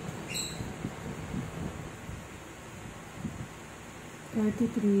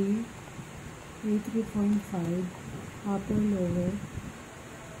 33, A3.5. Upper, lower.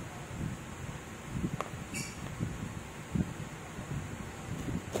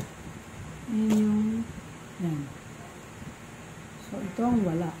 Ayan yung yan. So, ito ang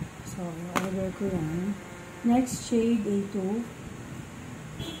wala. So, order ko yan. Next shade, A2.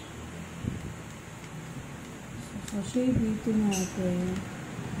 So, shade A2 natin.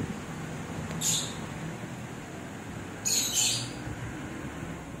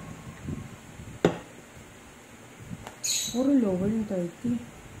 Puro lower yung 30.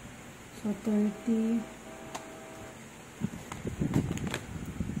 So, 30.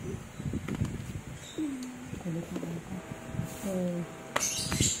 Kulit na ako. So,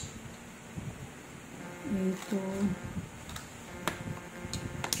 ito.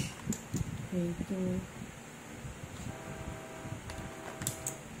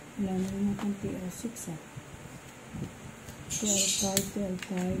 Wala na rin natin TL6 ah.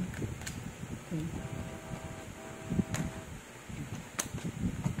 TL5. Okay.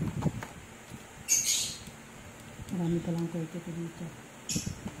 Marami pa lang 30 ko dito.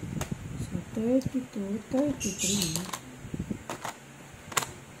 So, 32, 33.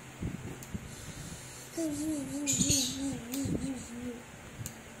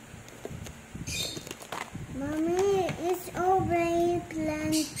 Mommy, it's already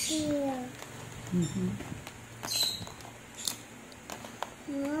plenty. Mommy,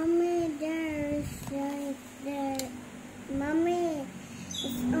 there's right there. Mommy,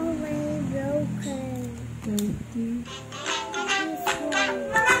 it's already broken. 30. This one.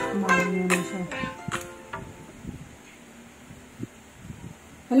 Mahal na siya.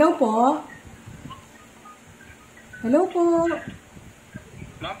 Hello po? Hello po?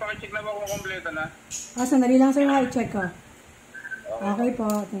 Ma'am, pakicheck na ba kung kompleto na? Sandali lang sir, i-check ko. Okay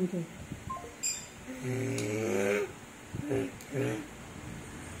po, thank you. Okay.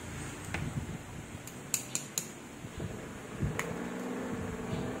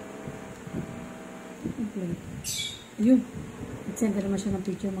 Ayun. Nag-send na naman siya ng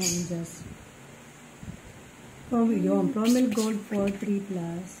picture mga angels. Promil Gold 4-3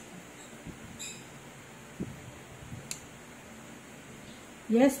 plus.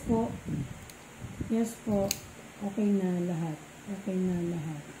 Yes po. Yes po. Okay na lahat. Okay na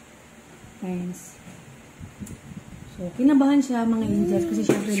lahat. Thanks. So, kinabahan siya mga angels kasi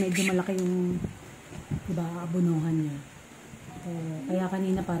syempre medyo malaki yung diba, abunuhan niya. So, kaya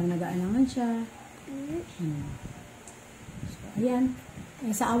kanina parang nag-aalangan siya. So, ayan.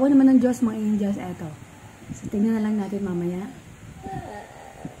 Sa awa naman ng Diyos, mga angels, eto. So, tingnan na lang natin mamaya.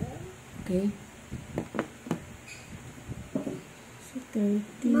 Okay. So,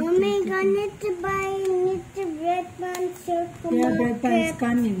 30. Mommy, need to bread pants here. Yeah, bread pan is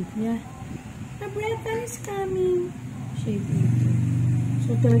coming. Yeah. The bread pan is coming. Shape 8.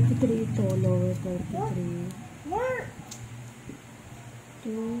 So, 33 ito. Lower 33. What?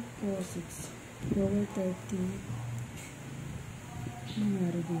 2, 4, 6. Lower 30. Ano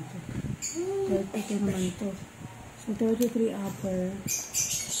nangyari dito? 32 naman ito. So, 33 upper.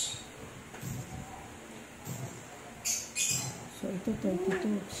 So, ito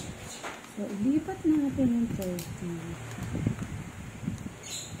 32. So, ilipat natin yung 30.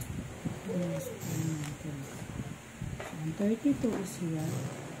 Yes, natin. So, ang 32 is here.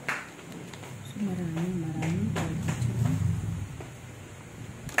 So, maraming 32.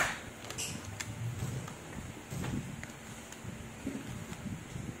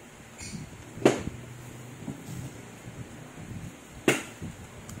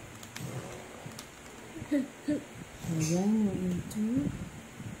 Ayan, yung ito,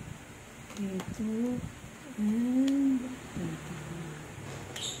 and ito.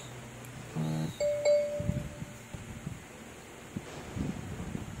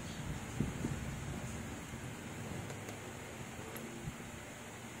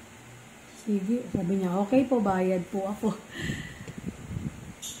 Sige, sabi niya, okay po, bayad po ako.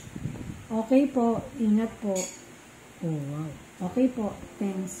 Okay po, ingat po. Oh, wow. Okay po,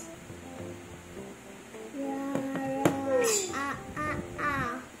 thanks.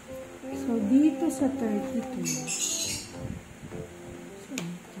 So, dito sa 32. So,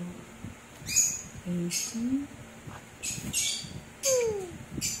 ito. 80.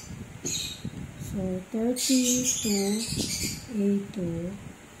 So, 32, 82.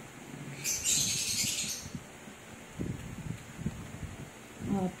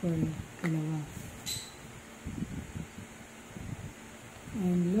 Upper, dalawa.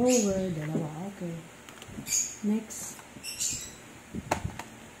 And lower, dalawa. Okay. Next.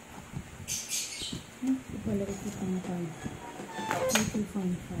 Wala ito pang 5. 2.5.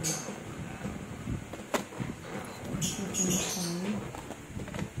 So,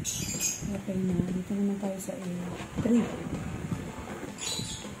 2.5. Okay na. Dito naman tayo sa 3.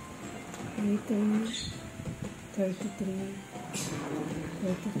 33. 33.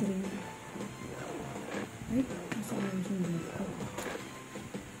 Ay, nasaan yung dito?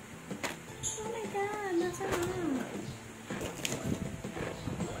 Oh my God! Nasaan?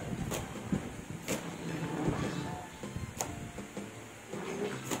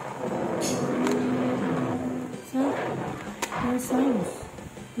 Your sounds,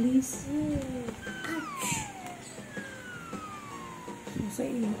 please. So, sa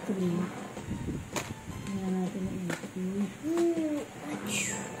 83. Tingnan natin ang 83.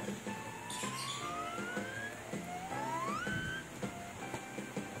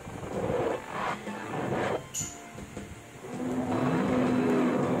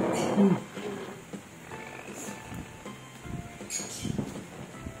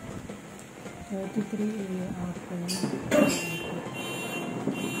 Upper.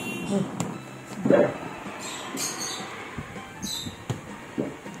 Oh.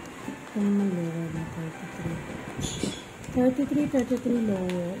 Ito naman lower na 33. 33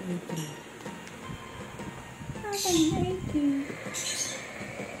 lower, 80. Okay, 80.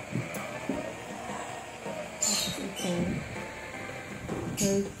 Tapos ito,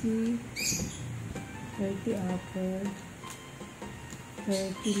 30 upper,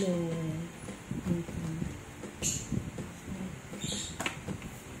 30 lower,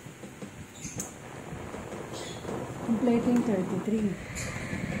 Kompleto yung 33.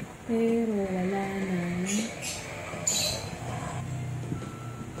 Pero wala na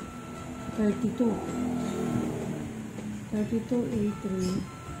 32. 32, A3,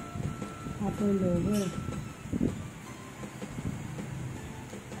 upper lower.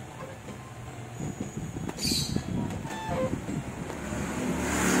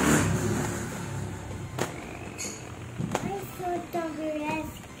 I saw dog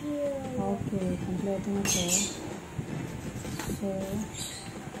rescue. Okay, kompleto na to. So,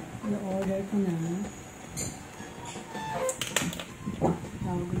 i-order ko na.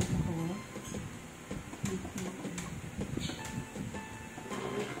 Tawag ulit ako.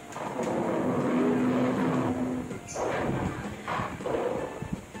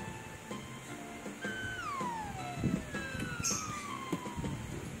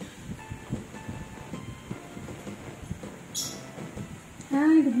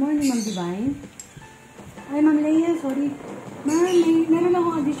 Hi, good morning, Ma'am Divine. Ay, Ma'am Leia, sorry. Ma'am, meron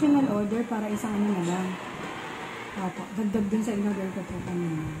akong additional order para isang ano na lang. Opo, dagdag dun sa in-order ko po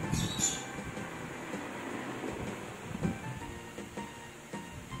kanina.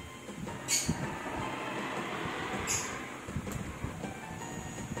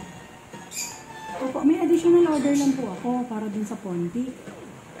 Opo, may additional order lang po ako para dun sa Ponti.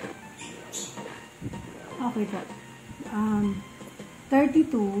 Okay po.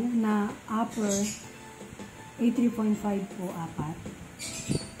 32 na upper A3.5 po, apat.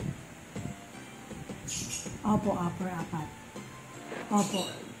 Opo, upper, apat.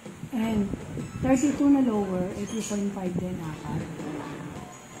 Opo. And 32 na lower, A3.5 din, apat.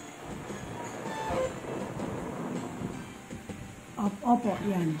 Opo,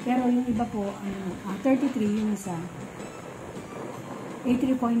 yan. Pero yung iba po, 33 yung isa.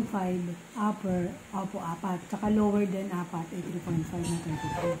 A3.5, upper, opo, apat. Tsaka lower din, apat. A3.5 na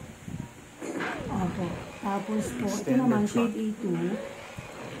 32. Opo. Tapos po, ito naman, shade A2.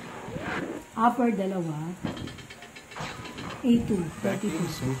 Upper, dalawa. A2, 32.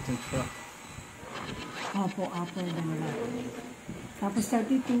 Opo, upper, dalawa. Tapos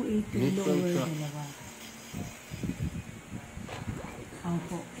 32, A2, lower, dalawa.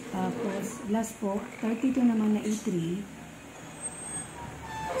 Opo. Tapos, last po, 32 naman na A3.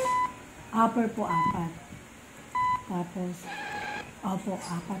 Upper po, apat. Tapos, opo,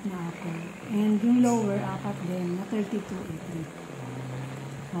 apat na upper. And yung lower, apat din, na 32, A3.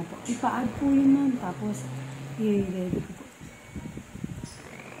 Opo. Ipa-add po yun, ma'am. Tapos, i-ready ko po.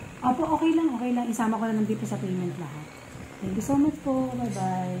 Opo, okay lang, okay lang. Isama ko na lang dito sa payment lahat. Thank you so much po.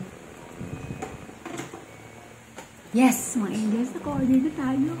 Bye-bye. Yes, mga angels, naka-order na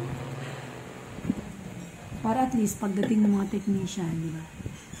tayo. Para at least, pagdating ng mga technician, di ba?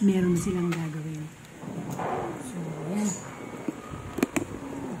 Meron na silang gagawin. So, yan.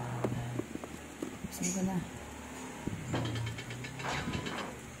 Saan ko na?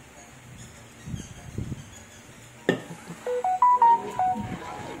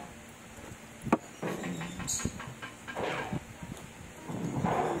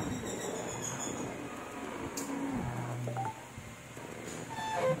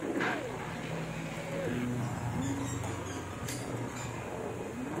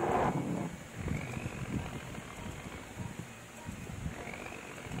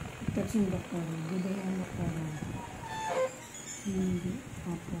 Tapos yung doktor, buday ang doktor. Hindi,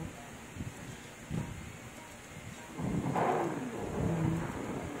 opo.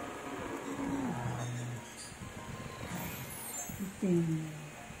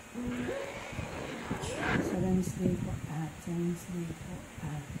 Sa Wednesday po at sa Wednesday po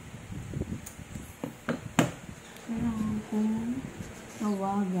at kailangan kong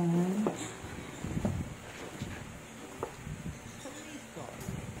tawagan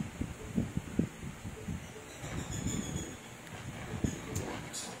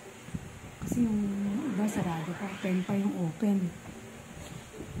kasi yung iba sarado pa, open pa yung open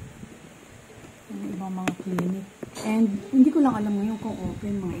yung ibang mga clinic. And hindi ko lang alam ngayon kung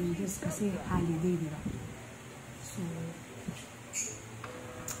open mga angels kasi holiday, di ba? So,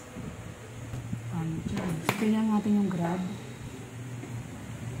 kailangan natin yung Grab.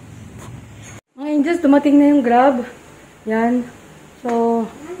 Mga angels, dumating na yung Grab. Yan. So,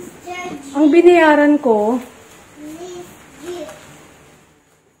 ang binayaran ko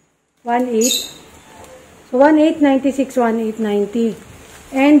 1,800. So, 1,896, 1,890.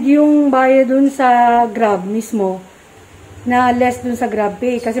 And yung bayad dun sa Grab mismo, na less dun sa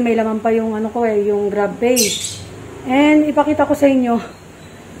GrabPay. Kasi may laman pa yung ano ko yung GrabPay. And ipakita ko sa inyo,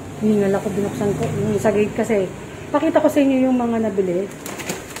 hiningal ako, binuksan ko yung sa gate kasi. Ipakita ko sa inyo yung mga nabili.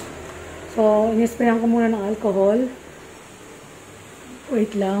 So, inisprayan ko muna ng alcohol.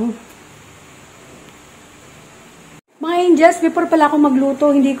 Wait lang. Mga angels, before pala ako magluto,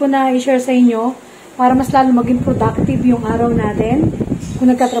 hindi ko na i-share sa inyo para mas lalo maging productive yung araw natin.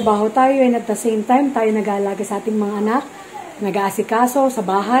 Kung nagkatrabaho tayo and at the same time, tayo nag-aalaga sa ating mga anak, nag-aasikaso sa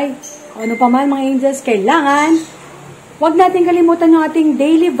bahay. O ano pa man mga angels, kailangan huwag natin kalimutan yung ating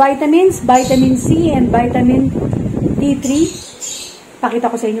daily vitamins, vitamin C and vitamin D3. Pakita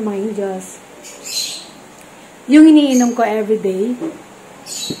ko sa inyo mga angels. Yung iniinom ko everyday.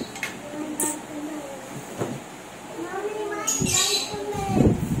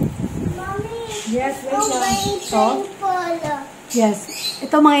 Yes, wait lang. So, yes.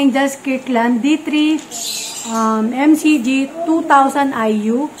 Ito mga angels, Kirkland D3 MCG 2000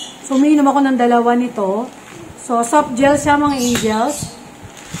 IU. So, umiinom ako ng dalawa nito. So, soft gel siya mga angels.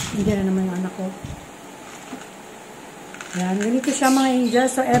 Hindi na naman yung anak ko. Yan, ganito siya mga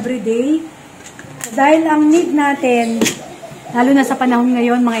angels. So, everyday. Dahil ang need natin, lalo na sa panahon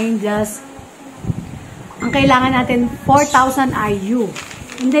ngayon mga angels, ang kailangan natin 4,000 IU.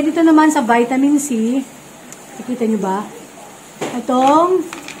 And then, ito naman sa vitamin C. Nakita nyo ba? Itong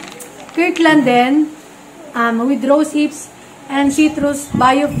Kirkland din, with rose hips and citrus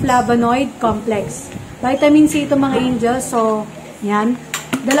bioflavonoid complex. Vitamin C ito mga angels. So, yan.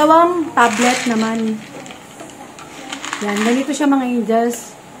 Dalawang tablet naman. Yan. Ganito siya mga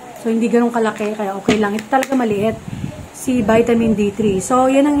angels. So, hindi ganun kalaki. Kaya okay lang. Ito talaga maliit. Si vitamin D3. So,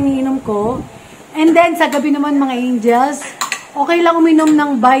 yan ang iniinom ko. And then, sa gabi naman mga angels, okay lang uminom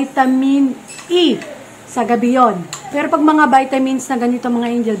ng vitamin E. Sa gabi yon. Pero pag mga vitamins na ganito mga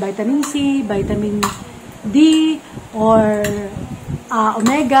angel, vitamin C, vitamin D, or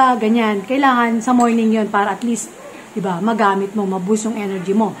omega, ganyan. Kailangan sa morning yon para at least, diba, magamit mo, maboost yung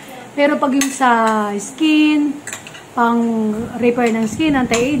energy mo. Pero pag yung sa skin, pang repair ng skin,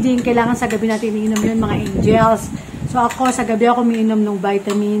 anti-aging, kailangan sa gabi natin iniinom yun mga angels. So ako, sa gabi ako umiinom ng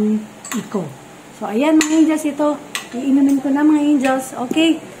vitamin E ko. So ayan mga angels, ito. Iinumin ko na mga angels.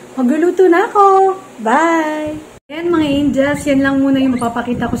 Okay, magluluto na ako. Bye! Ayan mga angels, yan lang muna yung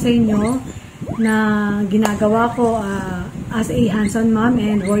mapapakita ko sa inyo na ginagawa ko as a hands-on mom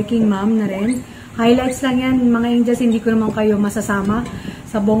and working mom na rin. Highlights lang yan mga angels, hindi ko naman kayo masasama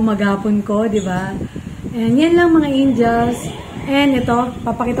sa buong maghapon ko, di ba? And yan lang mga angels. And ito,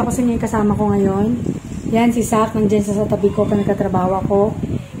 papakita ko sa inyo yung kasama ko ngayon. Yan, si Sak, nandiyan sa tabi ko, nagkatrabaho ako.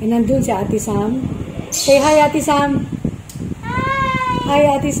 And nandun si Ate Sam. Say hi, Ate Sam.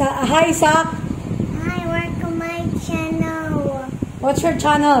 Hi, Ate Sam. Hi, Sak. Hi, welcome my channel. What's your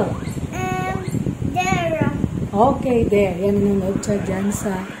channel? There. Okay, there. Yan, nanonood siya dyan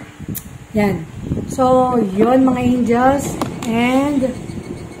sa... Yan. So, yun mga angels. And...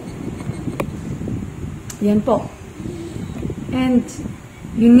 Yan po. And,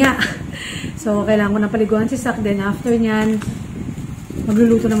 yun nga. So, kailangan ko na paliguan si Sak. Then, after nyan,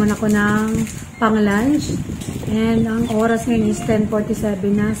 magluluto naman ako ng pang-lunch. And, ang oras ngayon is 10:47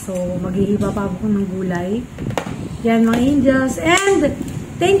 na. So, maghihiba pa ako ng gulay. Yan, mga angels. And,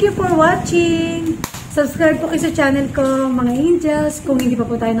 thank you for watching. Subscribe po kayo sa channel ko, mga angels. Kung hindi pa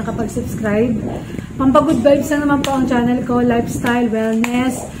po tayo nakapag-subscribe. Pampagood vibes lang naman po ang channel ko. Lifestyle,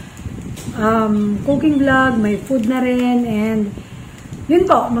 wellness, cooking vlog, may food na rin, and yun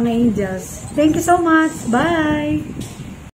po mga angels. Thank you so much. Bye!